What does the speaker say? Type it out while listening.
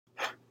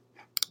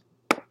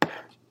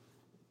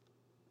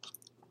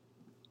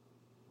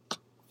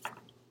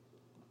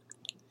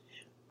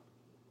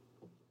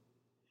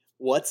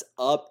What's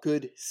up?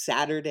 Good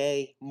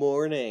Saturday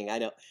morning. I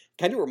know,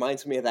 kind of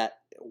reminds me of that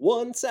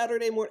one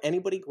Saturday morning.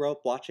 Anybody grow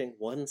up watching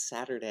One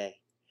Saturday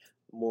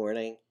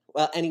Morning?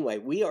 Well, anyway,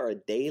 we are a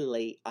day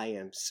late. I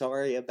am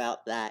sorry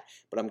about that,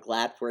 but I'm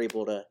glad we're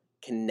able to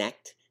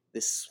connect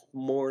this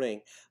morning.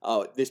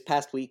 This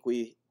past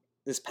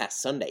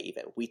Sunday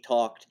even, we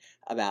talked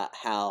about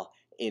how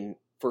in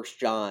First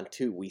John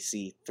 2, we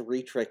see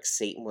three tricks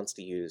Satan wants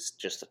to use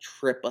just to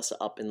trip us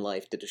up in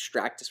life, to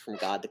distract us from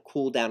God, to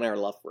cool down our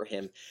love for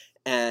Him,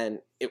 and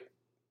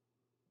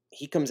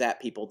he comes at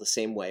people the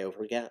same way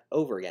over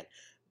again.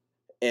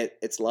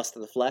 It's lust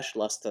of the flesh,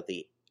 lust of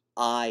the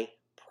eye,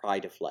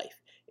 pride of life.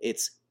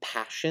 It's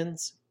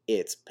passions,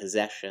 it's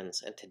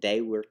possessions, and today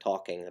we're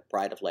talking the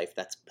pride of life,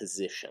 that's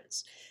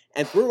positions.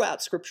 And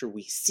throughout Scripture,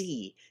 we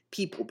see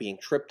people being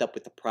tripped up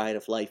with the pride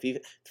of life.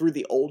 Even through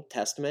the Old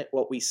Testament,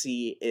 what we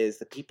see is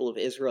the people of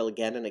Israel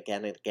again and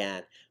again and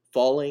again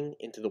falling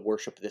into the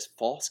worship of this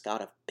false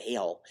god of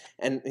Baal.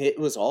 And it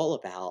was all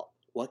about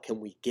what can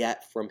we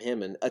get from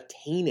him and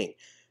attaining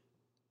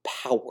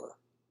power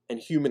and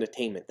human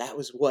attainment. That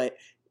was what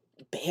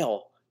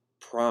Baal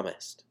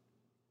promised.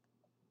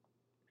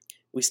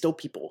 We still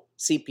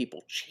see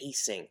people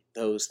chasing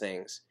those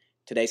things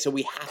today. So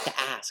we have to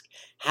ask,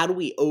 how do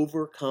we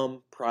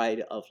overcome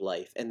pride of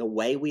life? And the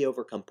way we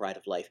overcome pride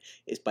of life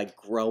is by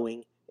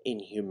growing in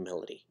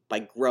humility. By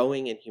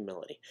growing in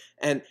humility.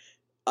 And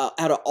out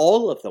of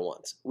all of the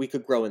ones we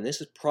could grow in,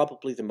 this is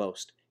probably the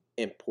most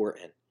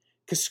important.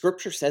 Because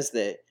Scripture says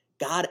that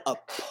God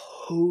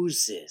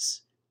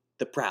opposes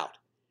the proud,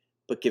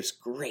 but gives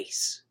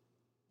grace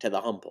to the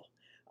humble.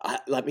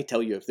 Let me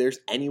tell you, if there's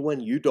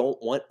anyone you don't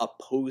want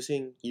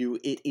opposing you,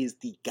 it is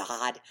the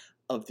God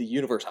of the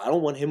universe. I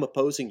don't want him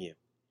opposing you.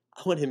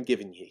 I want him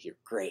giving you your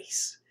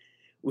grace.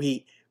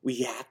 We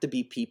have to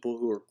be people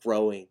who are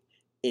growing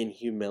in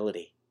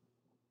humility.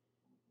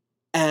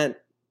 And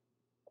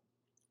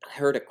I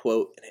heard a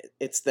quote, and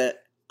it's that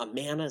a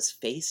manna's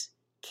face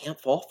can't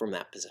fall from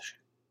that position.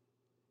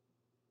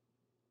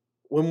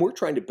 When we're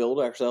trying to build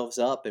ourselves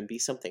up and be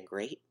something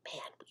great,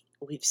 man,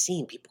 we've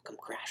seen people come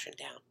crashing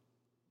down.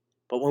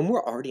 But when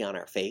we're already on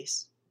our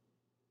face,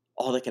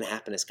 all that can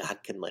happen is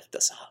God can lift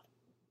us up.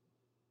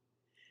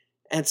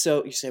 And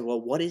so you say, well,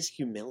 what is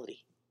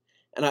humility?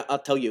 And I'll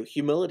tell you,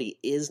 humility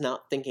is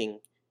not thinking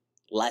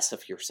less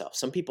of yourself.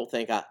 Some people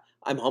think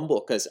I'm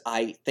humble because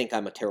I think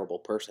I'm a terrible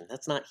person.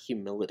 That's not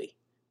humility.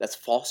 That's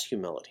false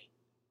humility.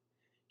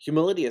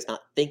 Humility is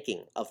not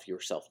thinking of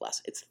yourself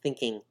less.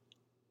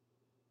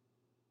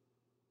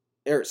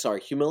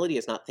 Humility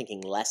is not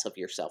thinking less of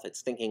yourself.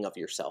 It's thinking of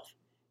yourself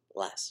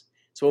less.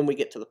 So when we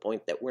get to the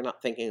point that we're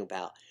not thinking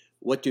about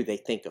what do they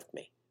think of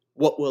me?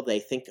 What will they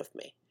think of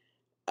me?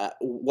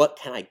 What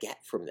can I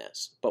get from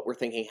this? But we're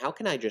thinking, how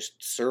can I just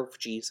serve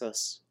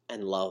Jesus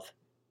and love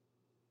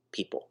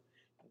people?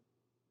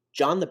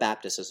 John the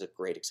Baptist is a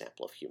great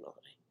example of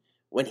humility.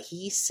 When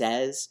he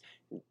says,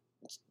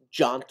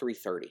 John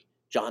 3:30,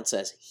 John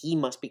says, he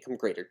must become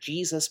greater.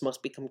 Jesus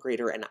must become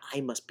greater and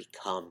I must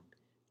become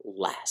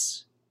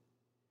less.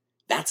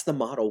 That's the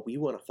model we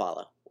want to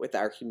follow with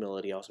our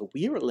humility also.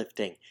 We are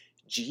lifting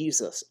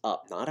Jesus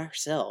up, not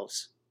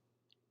ourselves.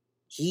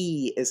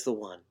 He is the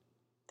one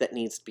that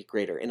needs to be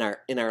greater in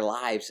our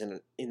lives and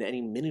in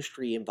any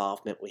ministry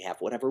involvement we have,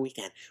 whatever we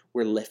can.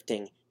 We're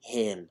lifting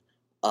him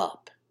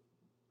up.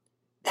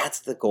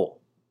 That's the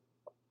goal.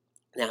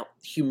 Now,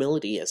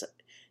 humility is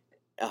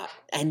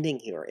ending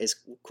here is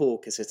cool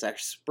because it's our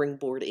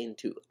springboard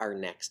into our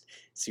next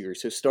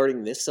series. So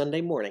starting this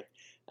Sunday morning,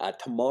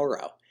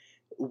 tomorrow,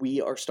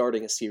 we are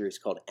starting a series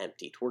called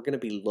Emptied. We're going to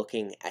be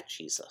looking at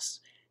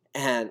Jesus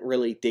and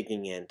really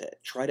digging in to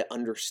try to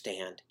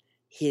understand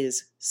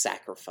his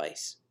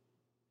sacrifice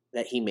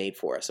that he made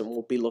for us. And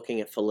we'll be looking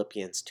at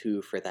Philippians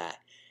 2 for that.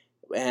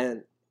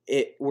 And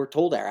we're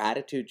told our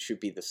attitude should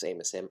be the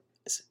same as him.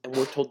 And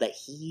we're told that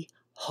he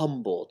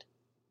humbled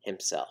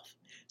himself.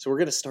 So we're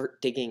going to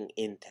start digging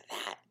into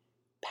that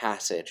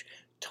passage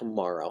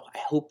tomorrow. I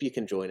hope you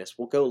can join us.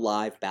 We'll go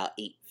live about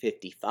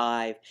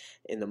 8:55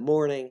 in the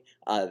morning.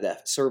 The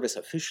service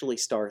officially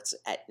starts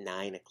at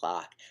 9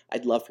 o'clock.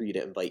 I'd love for you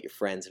to invite your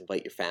friends,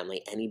 invite your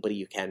family, anybody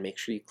you can. Make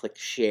sure you click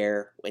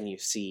share when you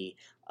see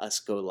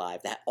us go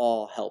live. That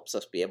all helps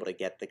us be able to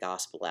get the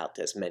gospel out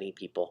to as many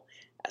people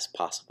as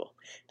possible.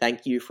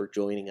 Thank you for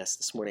joining us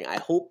this morning. I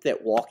hope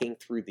that walking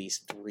through these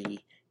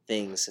three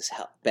things has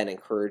been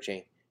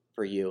encouraging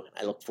for you.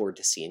 I look forward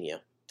to seeing you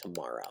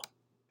tomorrow.